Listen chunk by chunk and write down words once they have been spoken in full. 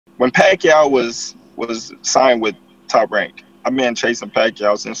when Pacquiao was signed with Top Rank. I've been chasing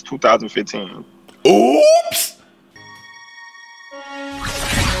Pacquiao since 2015. Oops!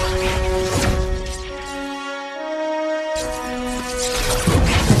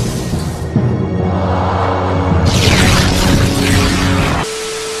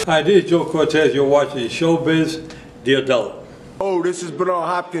 Hi, this is Joe Cortez. You're watching ShowBizz, The Adult. Oh, this is Bernard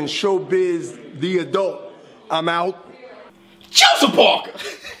Hopkins, ShowBizz, The Adult. I'm out. Joseph Parker!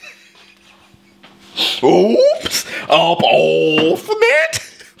 Oops! Up off net!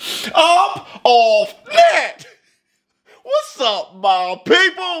 Up off net! What's up, my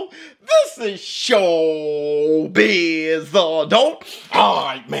people? This is ShowBizz, The Adult. All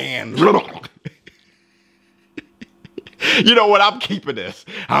right, man. You know what? I'm keeping this.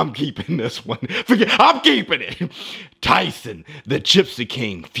 I'm keeping this one. I'm keeping it. Tyson, the Gypsy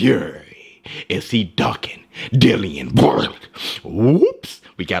King Fury. Is he ducking Dilian? Whoops.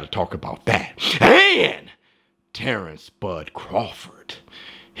 We got to talk about that. And Terence Bud Crawford.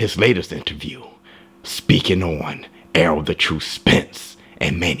 His latest interview. Speaking on Errol the True Spence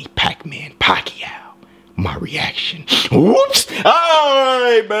and Manny Pac-Man Pacquiao. My reaction. Whoops. All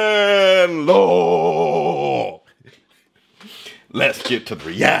right, man. Lord. Let's get to the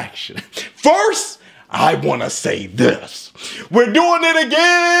reaction. First, I want to say this. We're doing it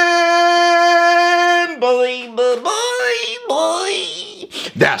again. Boy.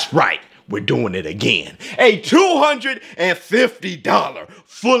 That's right. We're doing it again. A $250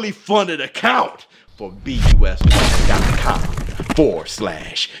 fully funded account for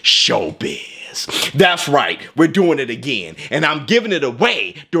BUS.com/ShowBizz. That's right. We're doing it again. And I'm giving it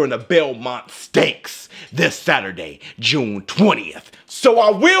away during the Belmont Stakes this Saturday, June 20th. So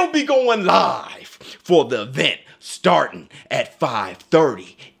I will be going live for the event starting at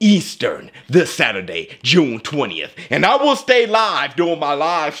 5:30 Eastern this Saturday, June 20th. And I will stay live doing my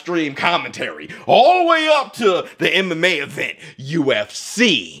live stream commentary all the way up to the MMA event,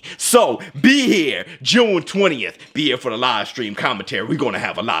 UFC. So be here June 20th. Be here for the live stream commentary. We're going to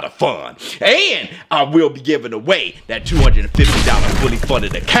have a lot of fun. And I will be giving away that $250 fully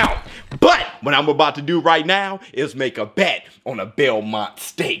funded account. But what I'm about to do right now is make a bet on a Belmont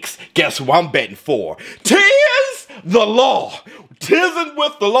Stakes. Guess who I'm betting for? Tis the law. Tisn't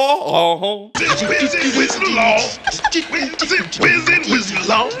with the law. Tisn't with the law.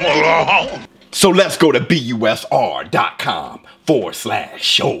 So let's go to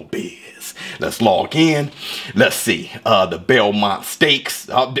BUSR.com/ShowBizz. Let's log in. Let's see. The Belmont Stakes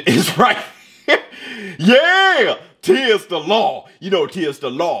is right. Yeah. Tis the law. You know, Tis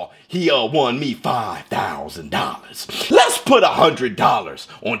the law. He won me $5,000. Let's put $100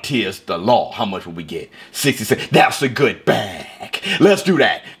 on Tis the law. How much will we get? 60 cents. That's a good bag. Let's do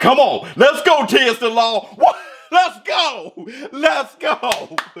that. Come on. Let's go, Tis the law. What? Let's go. Let's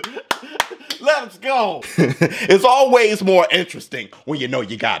go. Let's go. It's always more interesting when you know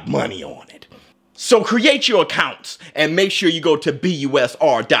you got money on it. So create your accounts and make sure you go to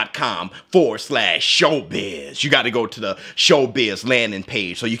BUSR.com/ShowBizz. You got to go to the ShowBizz landing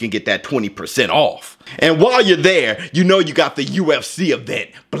page so you can get that 20% off. And while you're there, you know you got the UFC event,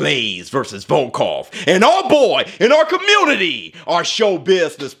 Blaze versus Volkov. And our boy in our community, our show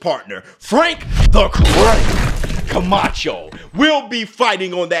business partner, Frank the Crank Camacho, will be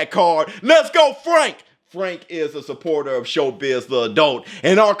fighting on that card. Let's go, Frank. Frank is a supporter of ShowBizz The Adult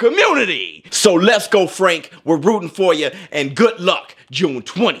in our community. So let's go, Frank. We're rooting for you, and good luck June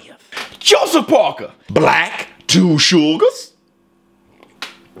 20th. Joseph Parker, Black, 2 sugars.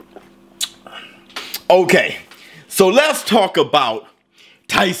 Okay, so let's talk about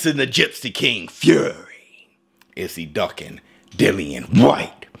Tyson the Gypsy King Fury. Is he ducking Dilian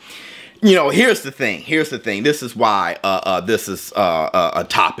Whyte? You know, here's the thing. This is why this is a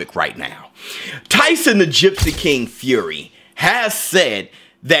topic right now. Tyson the Gypsy King Fury has said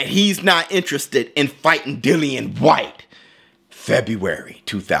that he's not interested in fighting Dilian Whyte February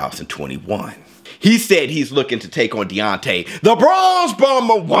 2021. He said he's looking to take on Deontay, the Bronze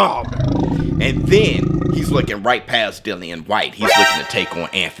Bomber Wilder. And then he's looking right past Dilian Whyte. He's looking to take on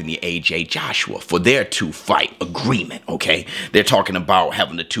Anthony A.J. Joshua for their 2-fight agreement, okay? They're talking about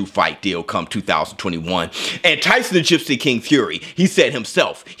having a 2-fight deal come 2021. And Tyson the Gypsy King Fury, he said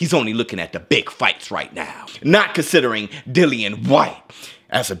himself, he's only looking at the big fights right now. Not considering Dilian Whyte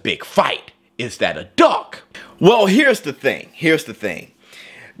as a big fight. Is that a duck? Well, here's the thing.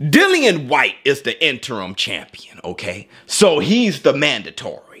 Dilian Whyte is the interim champion, okay? So he's the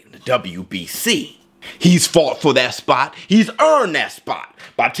mandatory. WBC. He's fought for that spot. He's earned that spot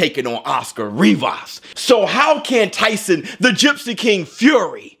by taking on Oscar Rivas. So how can Tyson, the Gypsy King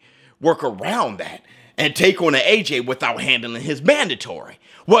Fury, work around that and take on an AJ without handling his mandatory?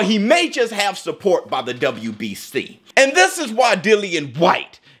 Well, he may just have support by the WBC. And this is why Dilian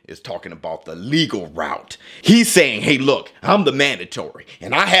Whyte is talking about the legal route. He's saying, hey, look, I'm the mandatory,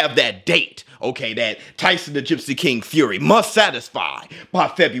 and I have that date, okay, that Tyson the Gypsy King Fury must satisfy by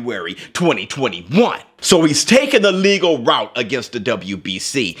February 2021. So he's taking the legal route against the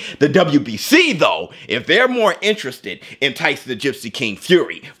WBC. The WBC, though, if they're more interested in Tyson the Gypsy King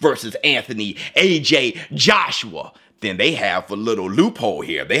Fury versus Anthony AJ Joshua, then they have a little loophole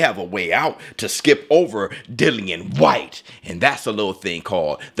here. They have a way out to skip over Dilian Whyte. And that's a little thing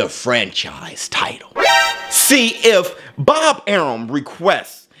called the franchise title. See, if Bob Arum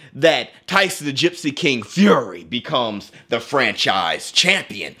requests that Tyson the Gypsy King Fury becomes the franchise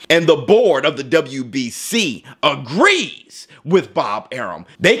champion, and the board of the WBC agrees with Bob Arum,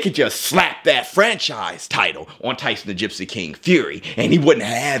 they could just slap that franchise title on Tyson the Gypsy King Fury, and he wouldn't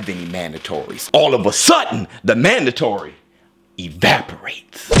have any mandatories. All of a sudden, the mandatory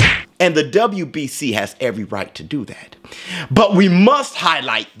evaporates. And the WBC has every right to do that. But we must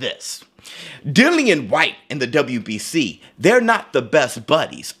highlight this. Dilian Whyte and the WBC, they're not the best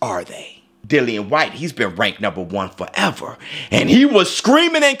buddies, are they? Dilian Whyte, he's been ranked #1 forever. And he was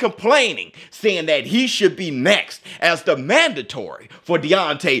screaming and complaining, saying that he should be next as the mandatory for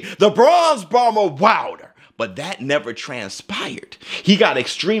Deontay the Bronze Bomber Wilder. But that never transpired. He got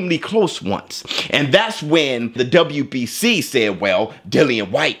extremely close once. And that's when the WBC said, well,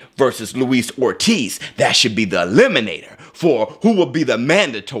 Dilian Whyte versus Luis Ortiz, that should be the eliminator for who will be the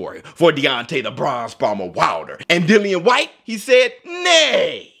mandatory for Deontay the Bronze Bomber Wilder. And Dilian Whyte, he said,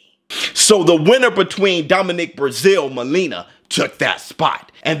 nay. So the winner between Dominic Brazil Molina took that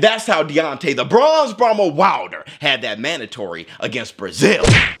spot. And that's how Deontay the Bronze Bomber Wilder had that mandatory against Brazil.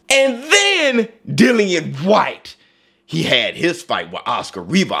 And then Dilian Whyte, he had his fight with Oscar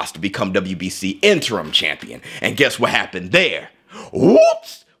Rivas to become WBC interim champion. And guess what happened there?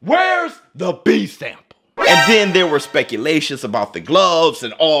 Whoops! Where's the B sample? And then there were speculations about the gloves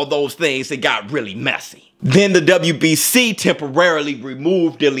and all those things. It got really messy. Then the WBC temporarily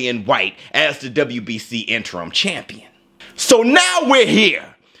removed Dilian Whyte as the WBC interim champion. So now we're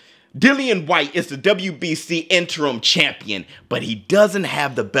here. Dilian Whyte is the WBC interim champion, but he doesn't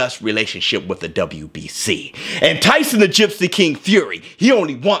have the best relationship with the WBC. And Tyson the Gypsy King Fury, he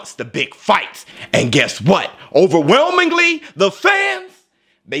only wants the big fights. And guess what? Overwhelmingly, the fans,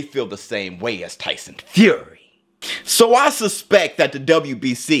 they feel the same way as Tyson Fury. So I suspect that the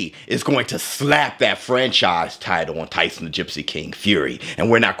WBC is going to slap that franchise title on Tyson the Gypsy King Fury,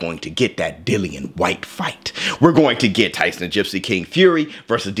 and we're not going to get that Dilian Whyte fight. We're going to get Tyson the Gypsy King Fury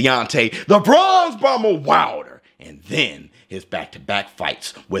versus Deontay the Bronze Bomber Wilder, and then his back-to-back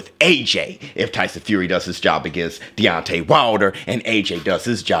fights with AJ if Tyson Fury does his job against Deontay Wilder and AJ does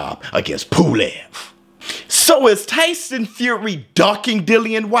his job against Pulev. So is Tyson Fury ducking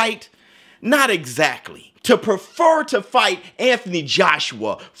Dilian Whyte? Not exactly. To prefer to fight Anthony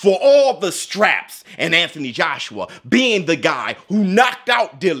Joshua for all the straps, and Anthony Joshua being the guy who knocked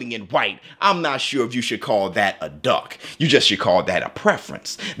out Dilian Whyte, I'm not sure if you should call that a duck. You just should call that a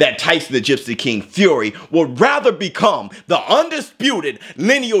preference. That Tyson the Gypsy King Fury would rather become the undisputed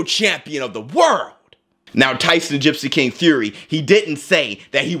lineal champion of the world. Now, Tyson the Gypsy King Fury, he didn't say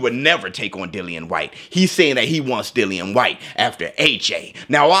that he would never take on Dilian Whyte. He's saying that he wants Dilian Whyte after AJ.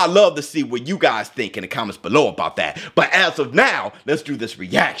 Now, I love to see what you guys think in the comments below about that. But as of now, let's do this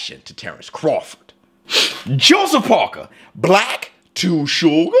reaction to Terence Crawford. Joseph Parker, black, 2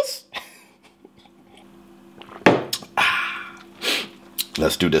 sugars.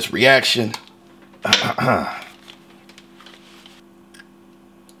 Let's do this reaction.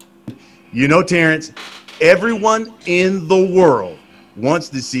 You know, Terrence, everyone in the world wants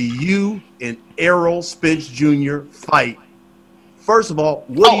to see you and Errol Spence Jr. fight. First of all,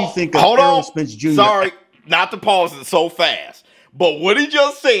 what do you think of Errol Spence Jr.? Sorry, not to pause it so fast. But what he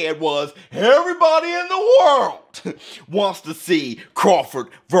just said was everybody in the world wants to see Crawford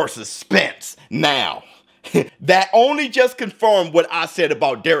versus Spence now. That only just confirmed what I said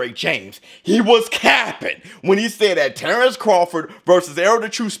about Derrick James. He was capping when he said that Terence Crawford versus Errol the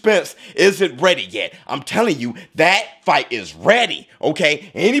True Spence isn't ready yet. I'm telling you, that fight is ready,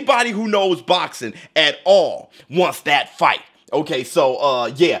 okay? Anybody who knows boxing at all wants that fight. Okay, so,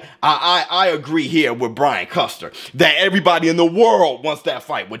 yeah, I agree here with Brian Custer that everybody in the world wants that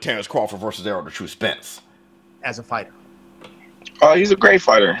fight with Terence Crawford versus Errol the True Spence. As a fighter. He's a great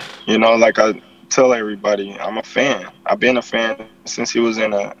fighter. You know, like I tell everybody, I'm a fan. I've been a fan since he was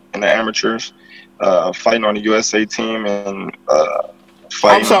in the amateurs, fighting on the USA team and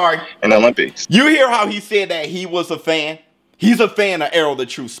fighting in the Olympics. You hear how he said that he was a fan? He's a fan of Errol the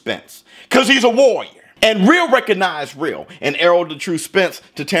True Spence because he's a warrior. And real recognize real. And Errol the True Spence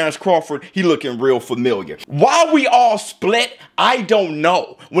to Terence Crawford, he looking real familiar. Why we all split, I don't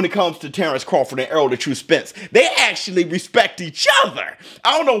know when it comes to Terence Crawford and Errol the True Spence. They actually respect each other.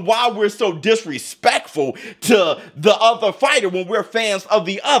 I don't know why we're so disrespectful to the other fighter when we're fans of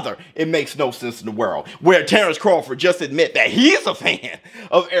the other. It makes no sense in the world. Where Terence Crawford just admit that he's a fan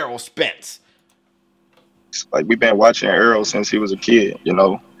of Errol Spence. Like, we've been watching Errol since he was a kid, you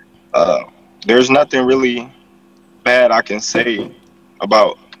know. There's nothing really bad I can say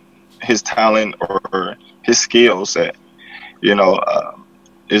about his talent or his skill set. You know,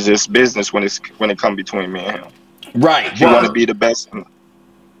 it's just business when it comes between me and him. Right. He want to be the best.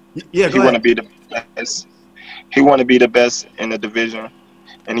 Yeah, he want to be the best. He want to be the best in the division,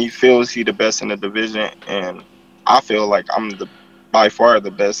 and he feels he the best in the division. And I feel like I'm by far the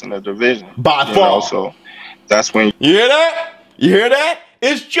best in the division. By far. Know? So that's when you hear that? You hear that?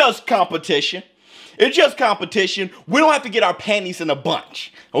 It's just competition. It's just competition. We don't have to get our panties in a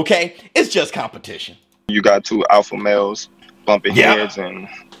bunch, okay? It's just competition. You got two alpha males bumping heads, and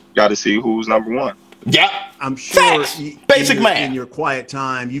got to see who's number one. Yeah, I'm sure. Basic man. In your quiet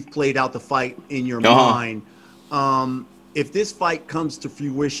time, you've played out the fight in your mind. If this fight comes to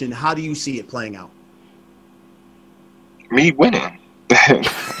fruition, how do you see it playing out? Me winning.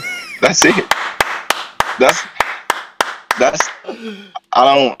 That's it. That's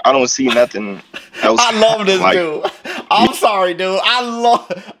I don't see nothing else. I love this dude. I'm sorry, dude.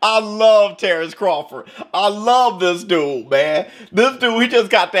 I love Terence Crawford. I love this dude, man. This dude, he just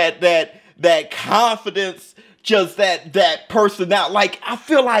got that confidence, just that personality. Like, I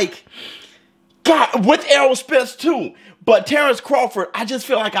feel like, God, with Errol Spence too. But Terence Crawford, I just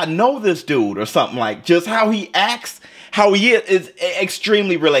feel like I know this dude or something. Like, just how he acts, how he is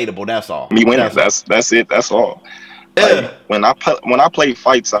extremely relatable. That's all. Me winning. That's it. That's all. Like, when I play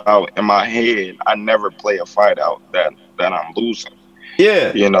fights out in my head, I never play a fight out that I'm losing.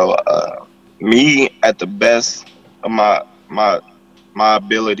 Yeah. You know, me at the best of my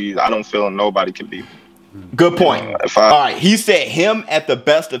abilities, I don't feel nobody can beat me. Good point. All right, he said him at the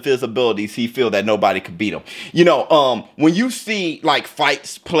best of his abilities, he feel that nobody could beat him. You know, when you see like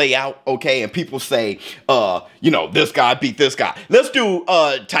fights play out, okay, and people say, you know, this guy beat this guy. Let's do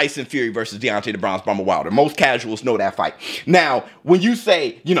Tyson Fury versus Deontay the Bronze Bomber Wilder. Most casuals know that fight. Now, when you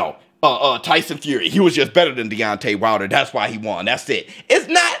say, you know, Tyson Fury, he was just better than Deontay Wilder, that's why he won. That's it. It's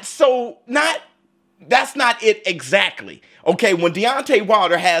that's not it exactly. Okay, when Deontay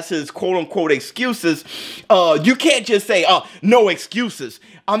Wilder has his quote-unquote excuses, you can't just say, no excuses.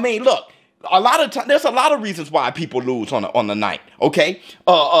 I mean, look, a lot of there's a lot of reasons why people lose on the night, okay?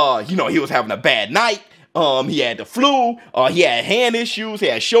 You know, he was having a bad night. He had the flu. He had hand issues. He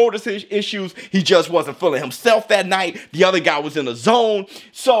had shoulder issues. He just wasn't feeling himself that night. The other guy was in the zone.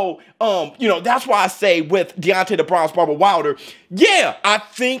 So, you know, that's why I say with Deontay the Bronze Bomber Wilder, yeah, I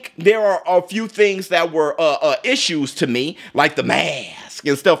think there are a few things that were issues to me, like the mask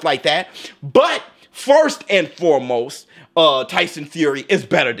and stuff like that. But first and foremost, Tyson Fury is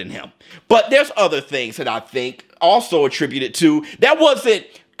better than him. But there's other things that I think also attributed to that wasn't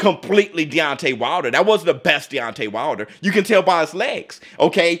completely Deontay Wilder. That wasn't the best Deontay Wilder. You can tell by his legs,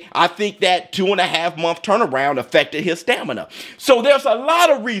 okay? I think that 2.5 month turnaround affected his stamina. So there's a lot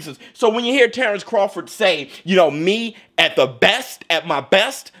of reasons. So when you hear Terence Crawford say, you know, me at the best, at my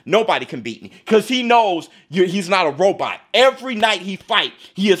best, nobody can beat me. Because he knows he's not a robot. Every night he fight,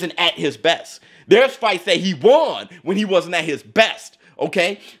 he isn't at his best. There's fights that he won when he wasn't at his best,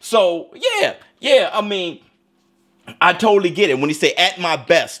 okay? So, yeah, I mean, I totally get it. When he say at my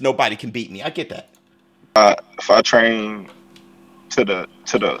best, nobody can beat me. I get that. If I train to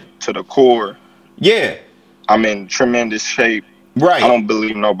the core, yeah, I'm in tremendous shape. Right. I don't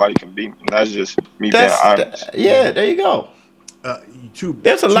believe nobody can beat me. That's just me being honest. Yeah, there you go.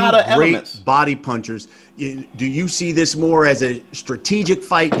 There's a lot of elements. Body punchers. Do you see this more as a strategic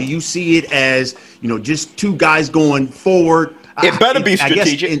fight? Do you see it as, you know, just two guys going forward? It better be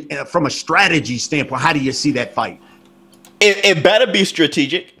strategic. I guess from a strategy standpoint, how do you see that fight? It better be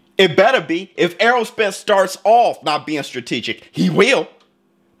strategic. It better be. If Errol Spence starts off not being strategic, he will.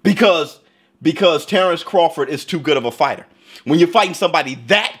 Because Terence Crawford is too good of a fighter. When you're fighting somebody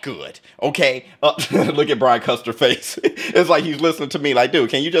that good, okay, look at Brian Custer's face. It's like he's listening to me like,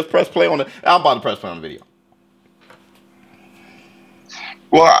 dude, can you just press play on it? I'm about to press play on the video.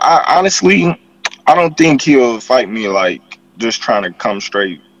 Well, honestly, I don't think he'll fight me like just trying to come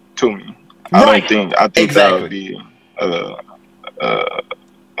straight to me. I think exactly. That would be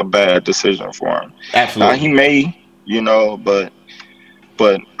a bad decision for him. Absolutely. Now, he may, you know, but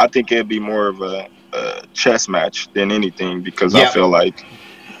I think it'd be more of a chess match than anything, because I feel like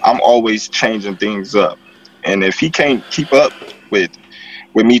I'm always changing things up. And if he can't keep up with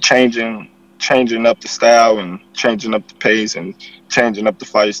me changing up the style and changing up the pace and changing up the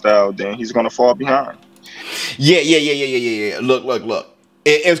fight style, then he's gonna fall behind. Yeah. Look.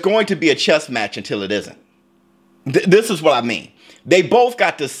 It's going to be a chess match until it isn't. This is what I mean. They both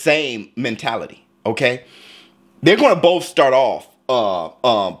got the same mentality. Okay, they're going to both start off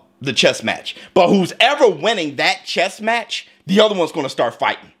the chess match, but who's ever winning that chess match, the other one's going to start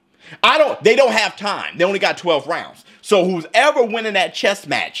fighting. They don't have time. They only got 12 rounds. So who's ever winning that chess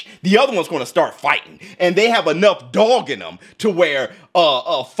match, the other one's going to start fighting. And they have enough dog in them to where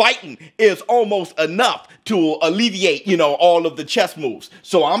fighting is almost enough to alleviate, all of the chess moves.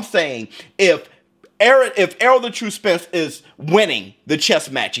 So I'm saying if Errol the True Spence is winning the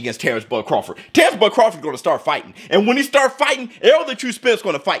chess match against Terence Bud Crawford, Terence Bud Crawford is going to start fighting. And when he starts fighting, Errol the True Spence is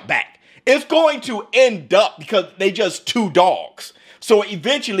going to fight back. It's going to end up because they just two dogs. So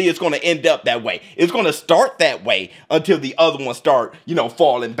eventually it's going to end up that way. It's going to start that way until the other one start,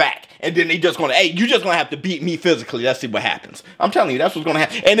 falling back. And then they just going to, hey, you're just going to have to beat me physically. Let's see what happens. I'm telling you, that's what's going to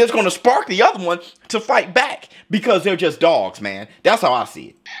happen. And it's going to spark the other one to fight back because they're just dogs, man. That's how I see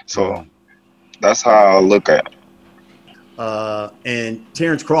it. So that's how I look at it. And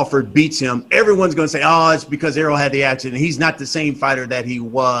Terence Crawford beats him. Everyone's going to say, oh, it's because Errol had the accident. He's not the same fighter that he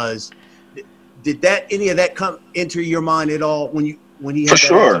was. Did any of that come into your mind at all when he had For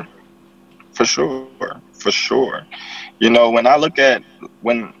sure. When I look at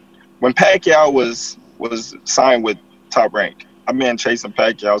when Pacquiao was signed with Top Rank, I've been chasing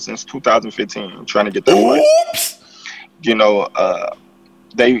Pacquiao since 2015, trying to get that fight.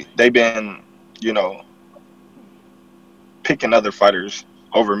 They've been, picking other fighters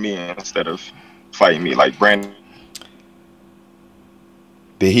over me instead of fighting me, like Brandon.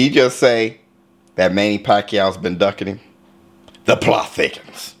 Did he just say that Manny Pacquiao's been ducking him? The plot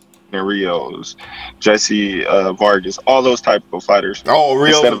thickens. Rios, Jesse Vargas, all those type of fighters. Oh,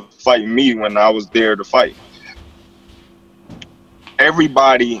 really? Instead of fighting me when I was there to fight.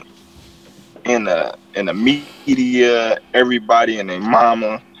 Everybody in the media, everybody and their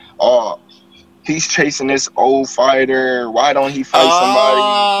mama, he's chasing this old fighter. Why don't he fight somebody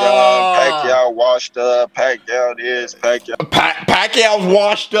young? Pacquiao washed up. Pacquiao this. Pacquiao's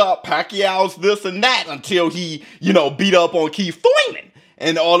washed up. Pacquiao's this and that until he, beat up on Keith Thurman.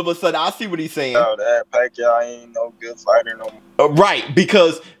 And all of a sudden, I see what he's saying. Oh, that Pacquiao ain't no good fighter no more. Right,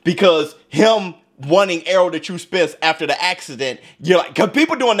 because him wanting Errol the True Spence after the accident, you're like, because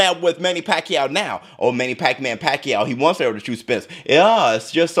people doing that with Manny Pacquiao now. Oh, Manny Pacquiao, he wants Errol the True Spence. Yeah,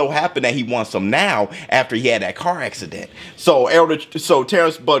 it's just so happened that he wants him now after he had that car accident. So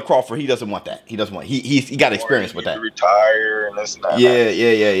Terence Bud Crawford, he doesn't want that. He doesn't want. He got experience with that. Retire and this and that.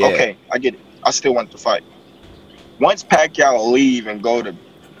 Yeah. Okay, I get it. I still want to fight. Once Pacquiao leave and go to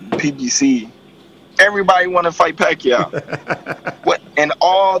PBC, everybody want to fight Pacquiao. And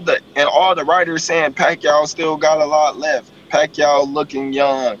all the writers saying Pacquiao still got a lot left. Pacquiao looking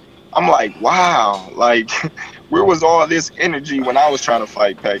young. I'm like, wow. Like, where was all this energy when I was trying to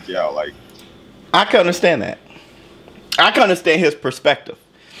fight Pacquiao? Like, I can understand that. I can understand his perspective.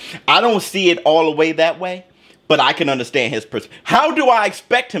 I don't see it all the way that way, but I can understand his perspective. How do I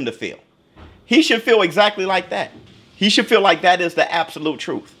expect him to feel? He should feel exactly like that. He should feel like that is the absolute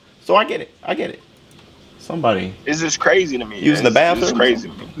truth. So I get it. Somebody. It's just crazy to me. Using the bathroom? It's crazy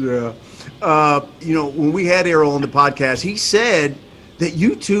to me. Yeah. When we had Errol on the podcast, he said that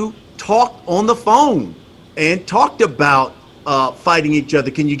you two talked on the phone and talked about fighting each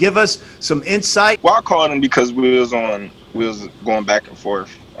other. Can you give us some insight? Well, I called him because we was going back and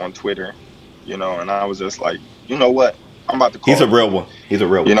forth on Twitter, and I was just like, you know what? I'm about to call him. He's a real one. You know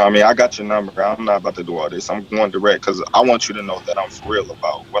what I mean? I got your number. I'm not about to do all this. I'm going direct because I want you to know that I'm for real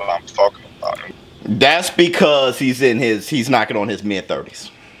about what I'm talking about. That's because he's knocking on his mid-30s.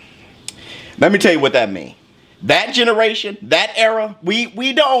 Let me tell you what that means. That generation, that era,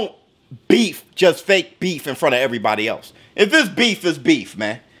 we don't beef, just fake beef in front of everybody else. If it's beef,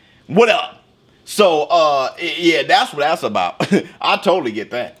 man. What up? So, yeah, that's what that's about. I totally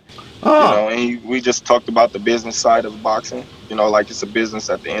get that. And we just talked about the business side of boxing. Like it's a business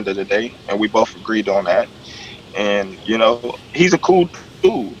at the end of the day, and we both agreed on that. And he's a cool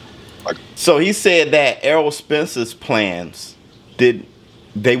dude. So he said that Errol Spence's plans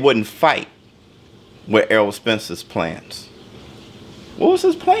they wouldn't fight with Errol Spence's plans. What was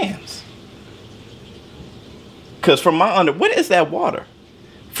his plans? Because from my what is that water?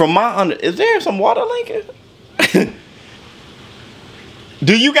 Is there some water leaking?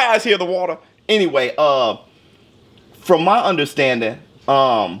 Do you guys hear the water? Anyway, from my understanding,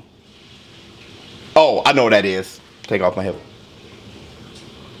 oh, I know what that is. Take off my headphones.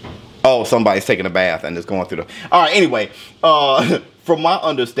 Oh, somebody's taking a bath and it's going through the... All right, anyway. From my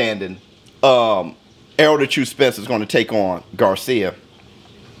understanding, Errol the True Spence is going to take on Garcia,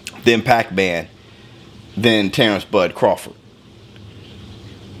 then Pac-Man, then Terence Bud Crawford.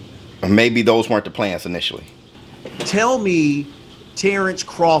 Or maybe those weren't the plans initially. Tell me Terence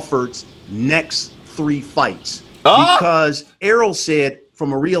Crawford's next 3 fights. Because Errol said,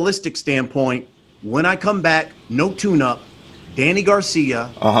 from a realistic standpoint, when I come back, no tune-up, Danny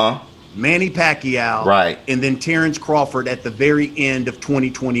Garcia, Manny Pacquiao, right, and then Terence Crawford at the very end of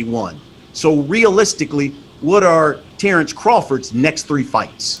 2021. So realistically, what are Terence Crawford's next 3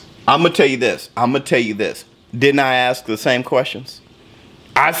 fights? I'm going to tell you this. Didn't I ask the same questions?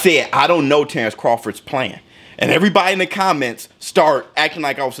 I said, I don't know Terence Crawford's plan. And everybody in the comments start acting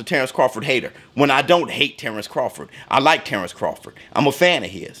like I was a Terence Crawford hater, when I don't hate Terence Crawford. I like Terence Crawford. I'm a fan of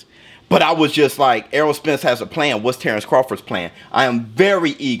his. But I was just like, Errol Spence has a plan. What's Terence Crawford's plan? I am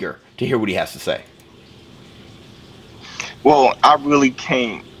very eager to hear what he has to say. Well, I really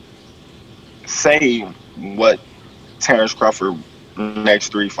can't say what Terence Crawford's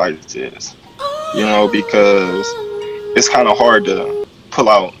next 3 fights is, you know, because it's kind of hard to pull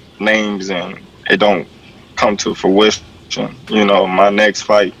out names and it don't come to fruition. You know, my next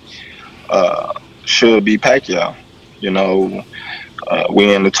fight should be Pacquiao. You know,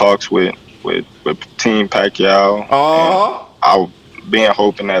 we in the talks with Team Pacquiao. I've been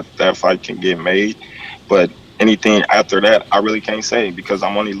hoping that that fight can get made, but anything after that, I really can't say, because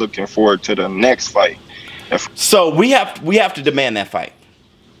I'm only looking forward to the next fight. So we have to demand that fight.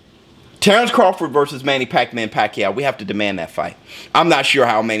 Terence Crawford versus Manny Pac-Man Pacquiao. We have to demand that fight. I'm not sure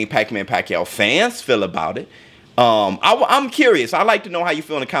how Manny Pac-Man Pacquiao fans feel about it. I'm curious. I'd like to know how you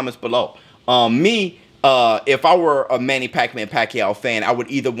feel in the comments below. If I were a Manny Pac-Man Pacquiao fan, I would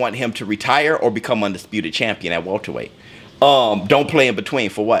either want him to retire or become undisputed champion at welterweight. Don't play in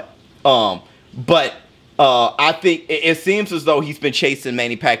between for what? But I think it seems as though he's been chasing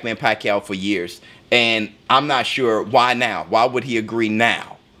Manny Pac-Man Pacquiao for years, and I'm not sure why now. Why would he agree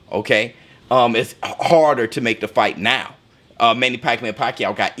now? Okay, it's harder to make the fight now. Manny Pacquiao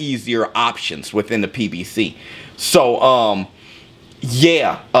Pacquiao got easier options within the PBC. So,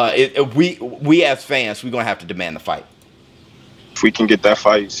 yeah, we as fans, we're gonna have to demand the fight. If we can get that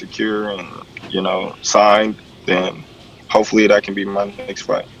fight secure and, you know, signed, then hopefully that can be my next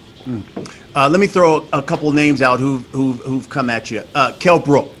fight. Let me throw a couple of names out who've come at you. Kell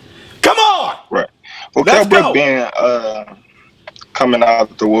Brook. Come on. Right. Well, Kell Brook being coming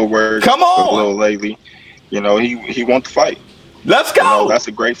out the woodwork a little lately, you know, he wants to fight. Let's go. You know, that's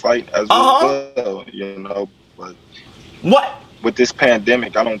a great fight as well. You know, but with this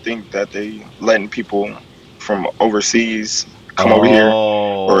pandemic, I don't think that they letting people from overseas come over here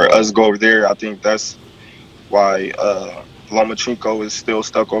or us go over there. I think that's why Lomachenko is still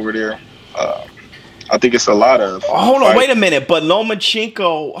stuck over there. I think it's a lot of hold on, wait a minute. But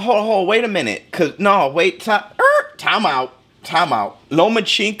Lomachenko, hold, wait a minute. Time out.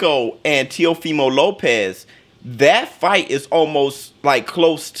 Lomachenko and Teofimo Lopez, that fight is almost like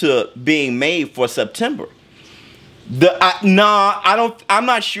close to being made for September. I'm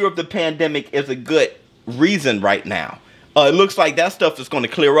not sure if the pandemic is a good reason right now. It looks like that stuff is going to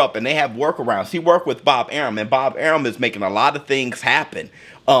clear up, and they have workarounds. He worked with Bob Arum, and Bob Arum is making a lot of things happen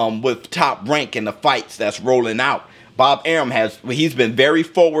with Top Rank and the fights that's rolling out. Bob Arum he's been very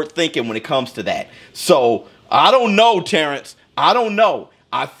forward thinking when it comes to that. So I don't know, Terrence. I don't know.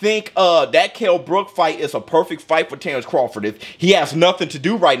 I think that Kell Brook fight is a perfect fight for Terence Crawford. If he has nothing to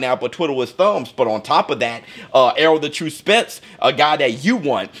do right now but twiddle his thumbs. But on top of that, Errol the True Spence, a guy that you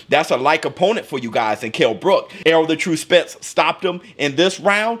want, that's a like opponent for you guys in Kell Brook. Errol the True Spence stopped him in this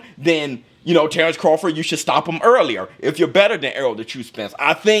round, then, you know, Terence Crawford, you should stop him earlier if you're better than Errol the True Spence.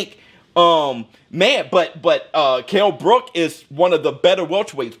 I think, Kell Brook is one of the better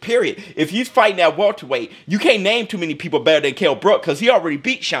welterweights, period. If he's fighting at welterweight, you can't name too many people better than Kell Brook, because he already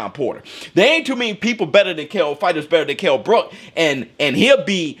beat Sean Porter. There ain't too many people fighters better than Kell Brook, and he'll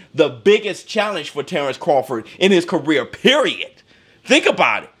be the biggest challenge for Terence Crawford in his career, period. Think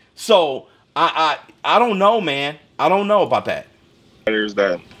about it. So I don't know, man. I don't know about that. Fighters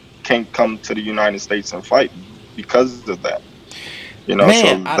that can't come to the United States and fight because of that. You know,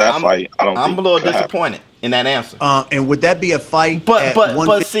 man, so that fight, I don't think I'm a little disappointed in that answer. And would that be a fight? But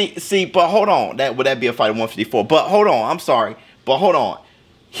hold on. Would that be a fight at 154? But hold on. I'm sorry. But hold on.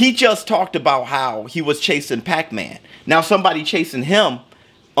 He just talked about how he was chasing Pac-Man. Now somebody chasing him.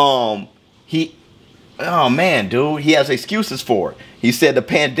 Oh man, dude, he has excuses for it. He said the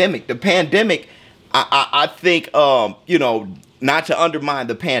pandemic. I think you know, not to undermine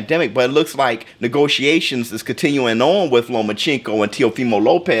the pandemic, but it looks like negotiations is continuing on with Lomachenko and Teofimo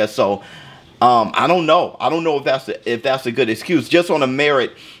Lopez. So I don't know. I don't know if that's a good excuse. Just on the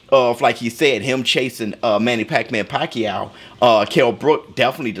merit of, like he said, him chasing Manny Pacquiao, Kell Brook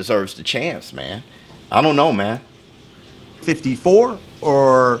definitely deserves the chance, man. I don't know, man. 54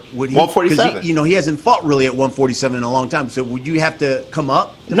 or would he? 147. You know, he hasn't fought really at 147 in a long time. So would you have to come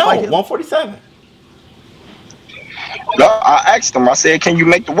up to No, fight him? 147. No, I asked him. I said, "Can you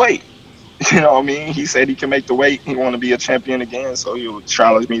make the weight?" You know what I mean? He said he can make the weight. He want to be a champion again, so he would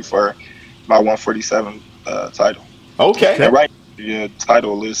challenge me for my 147 title. Okay. And right, the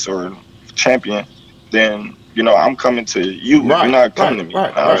title list or champion, then you know I'm coming to you. Right, You're not coming to me.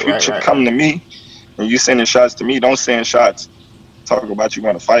 If you come to me and you sending shots to me, don't send shots. Talk about you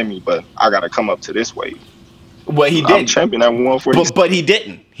want to fight me, but I gotta come up to this weight. Well, he didn't. I'm champion at 147. But he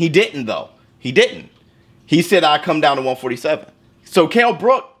didn't. He didn't though. He didn't. He said I come down to 147. So Kell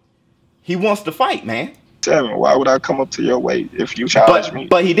Brook, he wants to fight, man. Why would I come up to your weight if you challenge me?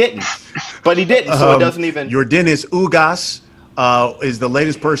 But he didn't. But he didn't. So it doesn't even. Your Dennis Ugas is the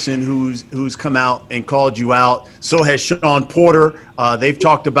latest person who's come out and called you out. So has Sean Porter. They've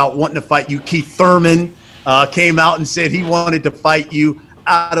talked about wanting to fight you. Keith Thurman came out and said he wanted to fight you.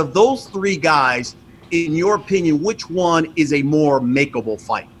 Out of those three guys, in your opinion, which one is a more makeable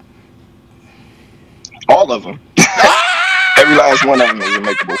fight? All of them. Every last one of them is a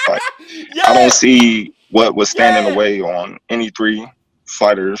makeable fight. Yeah. I don't see what would stand in the way on any three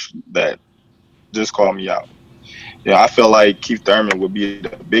fighters that just called me out. You know, I feel like Keith Thurman would be the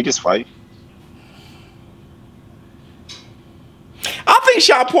biggest fight. I think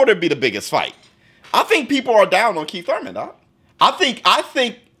Sean Porter would be the biggest fight. I think people are down on Keith Thurman, dog. I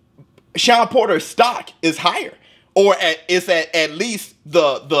think Sean Porter's stock is higher, or it's at least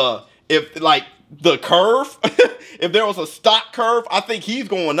the curve. If there was a stock curve, I think he's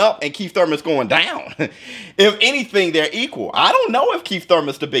going up and Keith Thurman's going down. If anything, they're equal. I don't know if Keith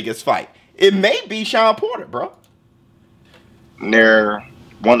Thurman's the biggest fight. It may be Sean Porter, bro. They're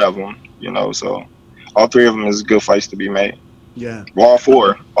one of them, you know. So all three of them is good fights to be made. Yeah. Well,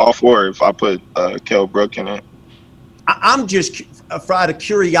 all four. If I put Kell Brook in it. I'm just out of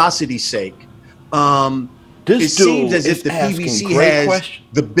curiosity's sake. It seems as if the PBC has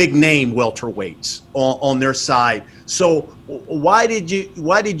the big name welterweights on their side. So why did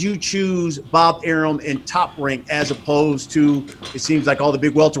you choose Bob Arum and Top Rank as opposed to, it seems like all the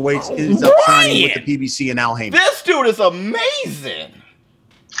big welterweights ends up signing with the PBC and Al Haymon? This dude is amazing.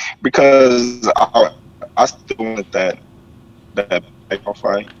 Because I still wanted that Pacquiao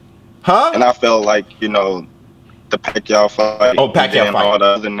fight. Huh? And I felt like, you know, the Pacquiao fight. Oh, Pacquiao and fight. all the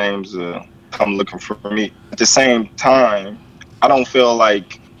other names come looking for me. At the same time, I don't feel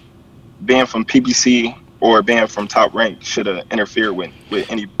like being from PBC or being from Top Rank should have interfered with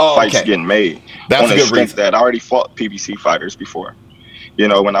any fights getting made. That's on a the good strength reason. that I already fought PBC fighters before. You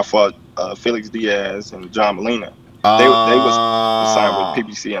know, when I fought Felix Diaz and John Molina, they was signed with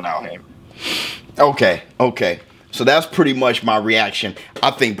PBC and Al Haymon. Okay. So that's pretty much my reaction.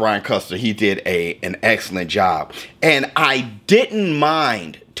 I think Brian Custer, he did an excellent job. And I didn't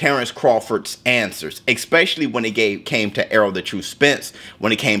mind Terence Crawford's answers, especially when it came to Errol the True Spence,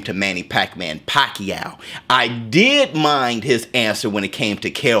 when it came to Manny Pacquiao. I did mind his answer when it came to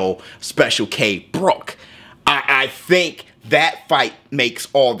Kell Special K Brook. I think that fight makes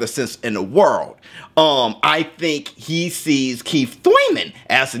all the sense in the world. I think he sees Keith Thurman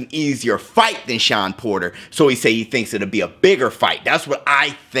as an easier fight than Sean Porter, so he thinks it'll be a bigger fight. That's what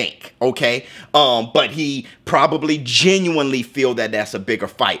I think, okay? But he probably genuinely feel that that's a bigger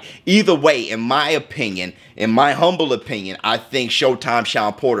fight. Either way, in my opinion, in my humble opinion, I think Showtime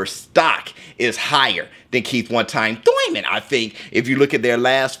Sean Porter's stock is higher than Keith One-Time Thurman. I think if you look at their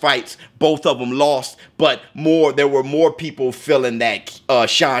last fights, both of them lost, but there were more people feeling that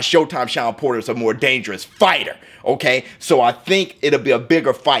Showtime Sean Porter is a more dangerous fighter. Okay, so I think it'll be a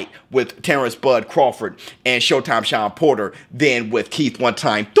bigger fight with Terence Bud Crawford and Showtime Sean Porter than with Keith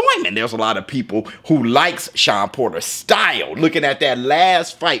One-Time Thurman. There's a lot of people who likes Sean Porter's style. Looking at that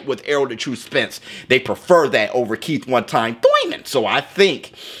last fight with Errol the True Spence, they prefer that over Keith One-Time Thurman. So I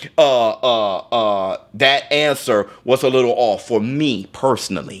think that answer was a little off for me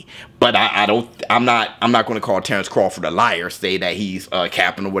personally. But I'm not going to call Terence Crawford a liar, say that he's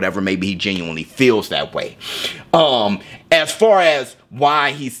capping or whatever. Maybe he genuinely feels that way. As far as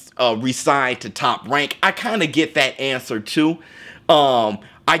why he's re-signed to Top Rank, I kind of get that answer too.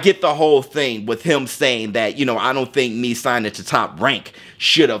 I get the whole thing with him saying that, you know, I don't think me signing to Top Rank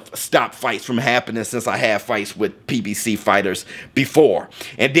should have stopped fights from happening since I had fights with PBC fighters before.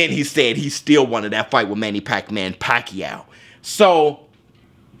 And then he said he still wanted that fight with Manny Pacquiao. So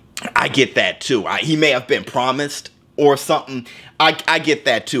I get that too. He may have been promised or something. I get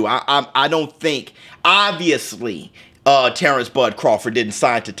that too. I don't think, obviously, Terence Bud Crawford didn't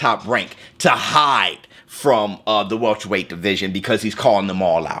sign to Top Rank to hide from the welterweight division because he's calling them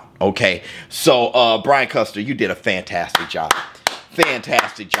all out. Okay, so Brian Custer, you did a fantastic job.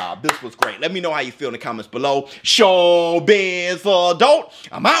 Fantastic job. This was great. Let me know how you feel in the comments below. ShowBizz Adult.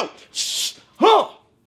 I'm out.